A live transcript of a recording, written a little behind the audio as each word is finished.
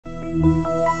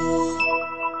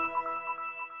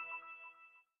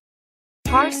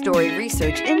Car Story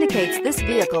research indicates this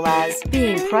vehicle as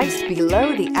being priced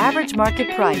below the average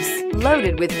market price,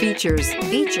 loaded with features.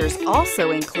 Features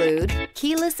also include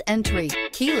keyless entry,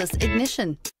 keyless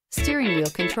ignition, steering wheel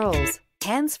controls,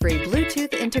 hands-free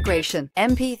Bluetooth integration,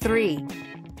 MP3.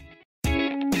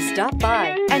 Stop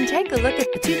by and take a look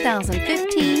at the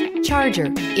 2015 Charger.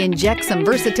 Inject some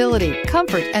versatility,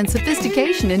 comfort, and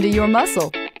sophistication into your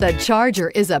muscle. The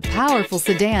Charger is a powerful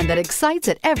sedan that excites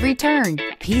at every turn.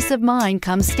 Peace of mind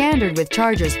comes standard with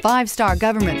Charger's 5-star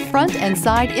government front and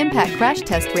side impact crash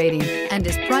test rating and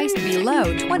is priced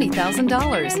below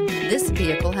 $20,000. This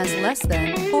vehicle has less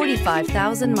than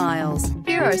 45,000 miles.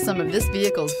 Here are some of this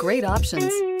vehicle's great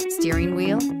options: steering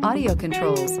wheel audio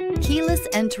controls, keyless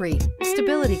entry,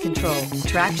 stability control,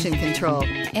 traction control,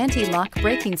 anti-lock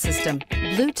braking system,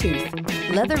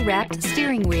 Bluetooth, leather-wrapped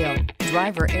steering wheel,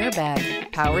 driver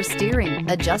airbag, power steering,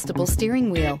 adjustable steering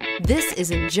wheel. This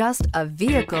isn't just a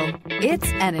vehicle, it's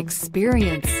an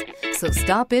experience. So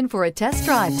stop in for a test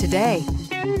drive today.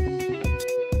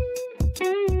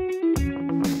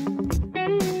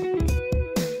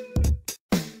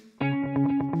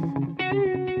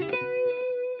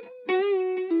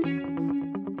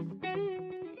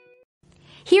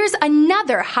 Here's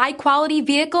another high-quality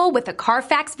vehicle with a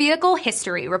Carfax Vehicle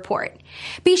History Report.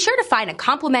 Be sure to find a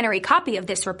complimentary copy of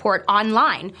this report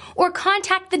online or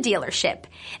contact the dealership.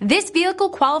 This vehicle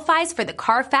qualifies for the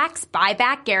Carfax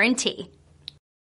Buyback Guarantee.